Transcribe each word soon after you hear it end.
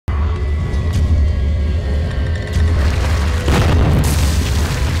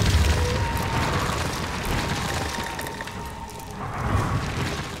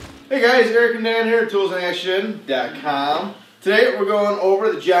Hey guys, Eric and Dan here at toolsandaction.com. Today we're going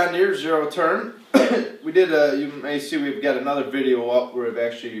over the John Deere zero turn. We did you may see we've got another video up where we've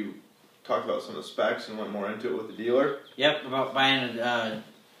actually talked about some of the specs and went more into it with the dealer. Yep, about buying a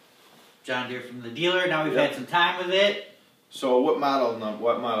John Deere from the dealer. Now we've had some time with it. So what model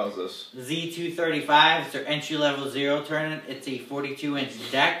is this? The Z235 is their entry-level zero turn. It's a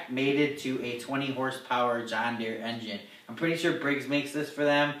 42-inch deck mated to a 20 horsepower John Deere engine. I'm pretty sure Briggs makes this for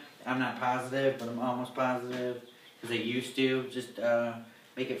them. I'm not positive, but I'm almost positive because they used to just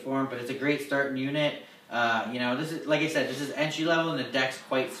make it for them. But it's a great starting unit. You know, this is, like I said, this is entry-level and the deck's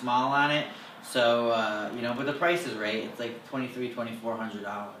quite small on it. So, you know, but the price is right. It's like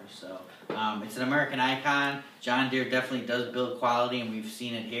 $2,400. So, it's an American icon. John Deere definitely does build quality, and we've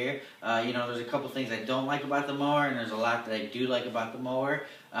seen it here. You know, there's a couple things I don't like about the mower, and there's a lot that I do like about the mower.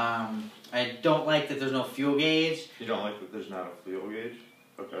 I don't like that there's no fuel gauge. You don't like that there's not a fuel gauge?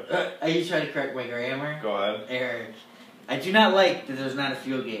 Okay. Are you trying to correct my grammar? Go ahead. Eric. I do not like that there's not a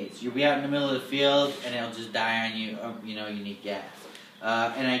fuel gauge. You'll be out in the middle of the field, and it'll just die on you. You know, you need gas.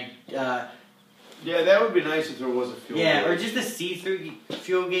 Yeah, that would be nice if there was a fuel gauge. Yeah, or just a see-through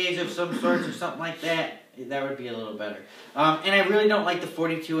fuel gauge of some sort or something like that. That would be a little better. And I really don't like the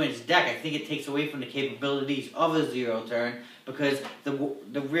 42-inch deck. I think it takes away from the capabilities of a zero turn because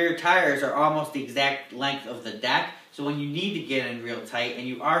the rear tires are almost the exact length of the deck. So when you need to get in real tight and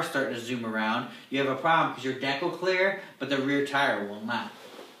you are starting to zoom around, you have a problem because your deck will clear, but the rear tire will not.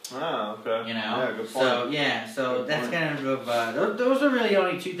 Ah, okay. You know? Yeah, good point. So, yeah, so good that's point. Kind of, those are really the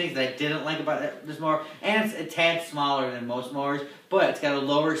only two things that I didn't like about this mower. And it's a tad smaller than most mowers, but it's got a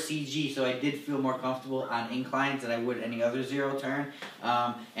lower CG, so I did feel more comfortable on inclines than I would any other zero turn.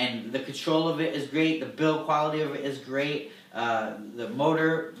 And the control of it is great, the build quality of it is great. The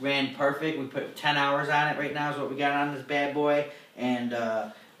motor ran perfect. We put 10 hours on it right now is what we got on this bad boy. And,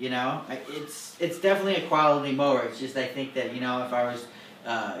 you know, it's definitely a quality mower. It's just I think that, you know, if I was...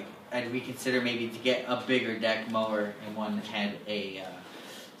 I'd reconsider maybe to get a bigger deck mower and one that had a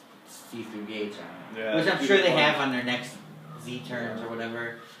see-through gauge on it. Yeah, which I'm sure they have on their next Z-turns or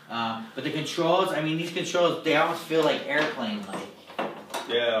whatever. But the controls, I mean, these controls, they almost feel like airplane-like.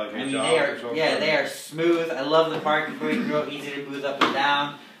 Yeah, like I mean, they are smooth. I love the parking brake, real easy to move up and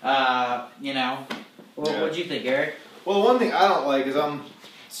down. You know, what'd you think, Eric? Well, the one thing I don't like is I'm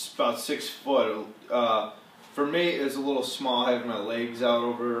about 6 foot. For me, it's a little small, having my legs out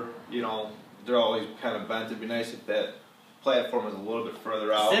over, you know, they're always kind of bent. It'd be nice if that platform was a little bit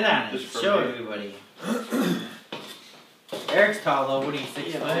further out. Sit on it, show everybody. Eric's tall though, what do you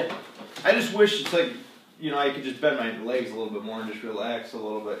think of it? I just wish it's like, you know, I could just bend my legs a little bit more and just relax a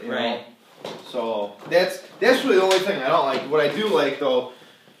little bit, you know. So, that's really the only thing I don't like. What I do like, though,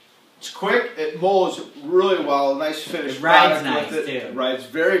 it's quick, it mows really well, nice finished it rides product nice with it. Too. It rides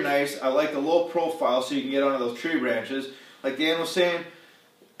very nice. I like the low profile so you can get under those tree branches. Like Dan was saying,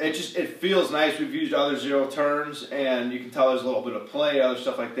 it feels nice. We've used other zero turns and you can tell there's a little bit of play, other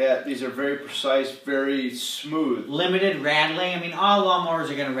stuff like that. These are very precise, very smooth. Limited rattling. I mean, all lawnmowers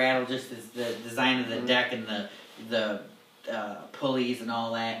are going to rattle just as the design of the deck and the pulleys and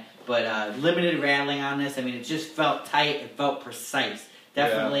all that. But limited rattling on this. I mean, it just felt tight. It felt precise.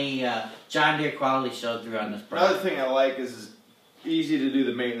 Definitely, John Deere quality showed through on this product. Another thing I like is easy to do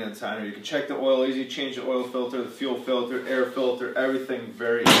the maintenance on it. You can check the oil easy, change the oil filter, the fuel filter, air filter, everything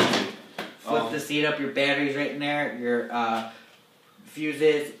very easy. Flip the seat up, your battery's right in there, your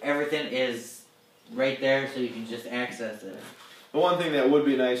fuses, everything is right there so you can just access it. The one thing that would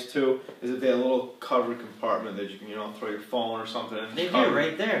be nice too is if they had a little covered compartment that you can, you know, throw your phone or something in. They do,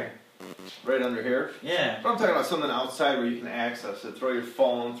 right there. Right under here? Yeah. But I'm talking about something outside where you can access it. Throw your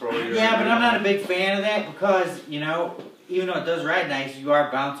phone, throw your... Yeah, but I'm not a big fan of that because, you know, even though it does ride nice, you are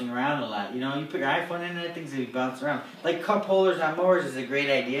bouncing around a lot. You know, you put your iPhone in it, things will be bouncing around. Like cup holders on mowers is a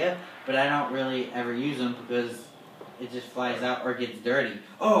great idea, but I don't really ever use them because it just flies out or gets dirty.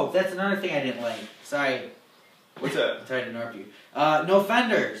 Oh, that's another thing I didn't like. Sorry. What's that? Sorry to interrupt you. No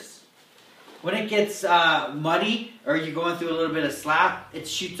fenders. When it gets muddy or you're going through a little bit of slop, it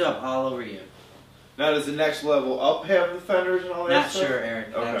shoots up all over you. Now, does the next level up have the fenders and all that stuff? Not sure,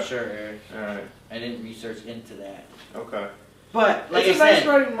 Eric. Okay. Not sure, Eric. Alright. I didn't research into that. Okay. But, like it's I a said, nice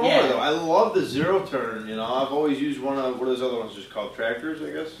riding mower, though. I love the zero turn, you know. I've always used one of, what are those other ones just called? Tractors,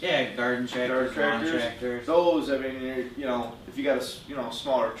 I guess? Yeah, garden tractors, lawn tractors. Those, I mean, you know, if you got a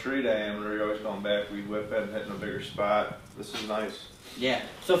smaller tree diameter, you're always going back, weed whip it and hitting a bigger spot. This is nice. Yeah.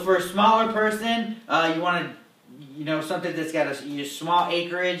 So for a smaller person, you want to, you know, something that's got a small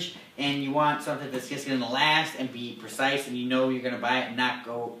acreage, and you want something that's just going to last and be precise, and you know you're going to buy it and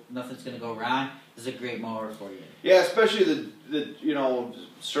nothing's going to go wrong. this is a great mower for you. Yeah, especially the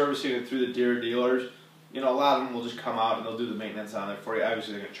servicing it through the Deere dealers. A lot of them will just come out and they'll do the maintenance on it for you.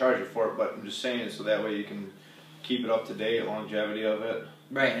 Obviously, they're going to charge you for it, but I'm just saying it so that way you can keep it up to date, longevity of it.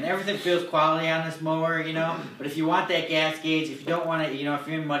 Right, and everything feels quality on this mower, But if you want that gas gauge, if you don't want to, if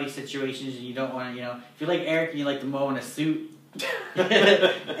you're in muddy situations and you don't want to, if you're like Eric and you like to mow in a suit,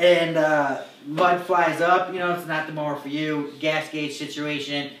 and mud flies up, it's not the mower for you. Gas gauge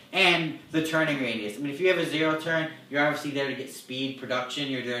situation and the turning radius. I mean, if you have a 0 turn, you're obviously there to get speed production.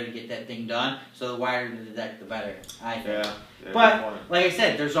 You're there to get that thing done. So the wider the deck, the better, I think. Yeah. But like I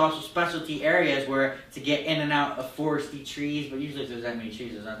said, there's also specialty areas where to get in and out of foresty trees. But usually, if there's that many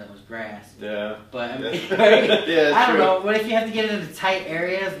trees, there's not that much grass. Yeah. But I mean, yeah, I don't know. But if you have to get into tight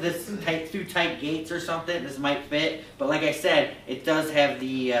areas, through tight gates or something, this might fit. But like I said, it does have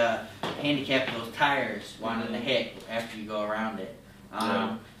the handicap of those tires wanting to hit after you go around it.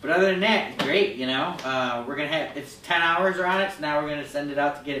 But other than that, it's great. We're gonna have it's 10 hours on it, so now we're gonna send it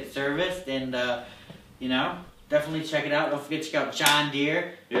out to get it serviced, and definitely check it out. Don't forget to check out John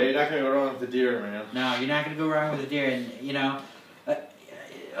Deere. Yeah, you're not gonna go wrong with the Deere, man. No, you're not gonna go wrong with the Deere, and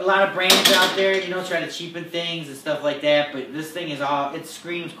a lot of brands out there, try to cheapen things and stuff like that. But this thing it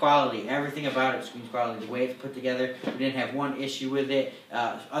screams quality. Everything about it screams quality. The way it's put together, we didn't have one issue with it.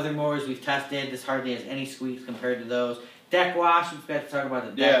 Other mowers we've tested, this hardly has any squeaks compared to those. Deck wash, we forgot to talk about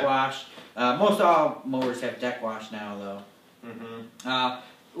the deck wash. Most all mowers have deck wash now, though.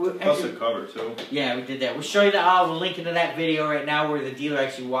 Mm-hmm. Plus the cover, too. Yeah, we did that. We'll show you the link into that video right now where the dealer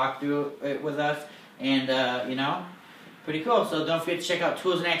actually walked through it with us. And, pretty cool. So don't forget to check out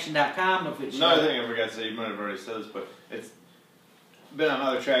toolsinaction.com. Don't forget to Another thing I forgot to say, you might have already said this, but it's been on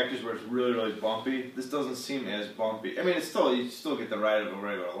other tractors where it's really, really bumpy. This doesn't seem as bumpy. I mean, you still get the ride of a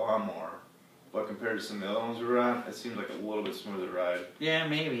regular lawnmower. But compared to some of the other ones we were on, it seems like a little bit smoother ride. Yeah,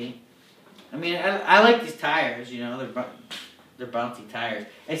 maybe. I mean, I like these tires, they're bouncy tires.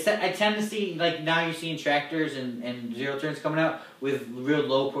 I tend to see, like now you're seeing tractors and 0 turns coming out with real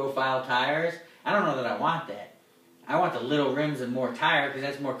low profile tires. I don't know that I want that. I want the little rims and more tire because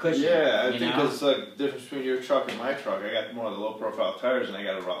that's more cushion. Yeah, I think it's like the difference between your truck and my truck. I got more of the low profile tires and I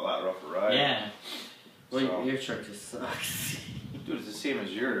got a lot rougher ride. Yeah. Well, your truck just sucks. Dude, it's the same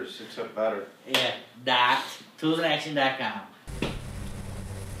as yours, except better. Yeah. Toolsinaction.com.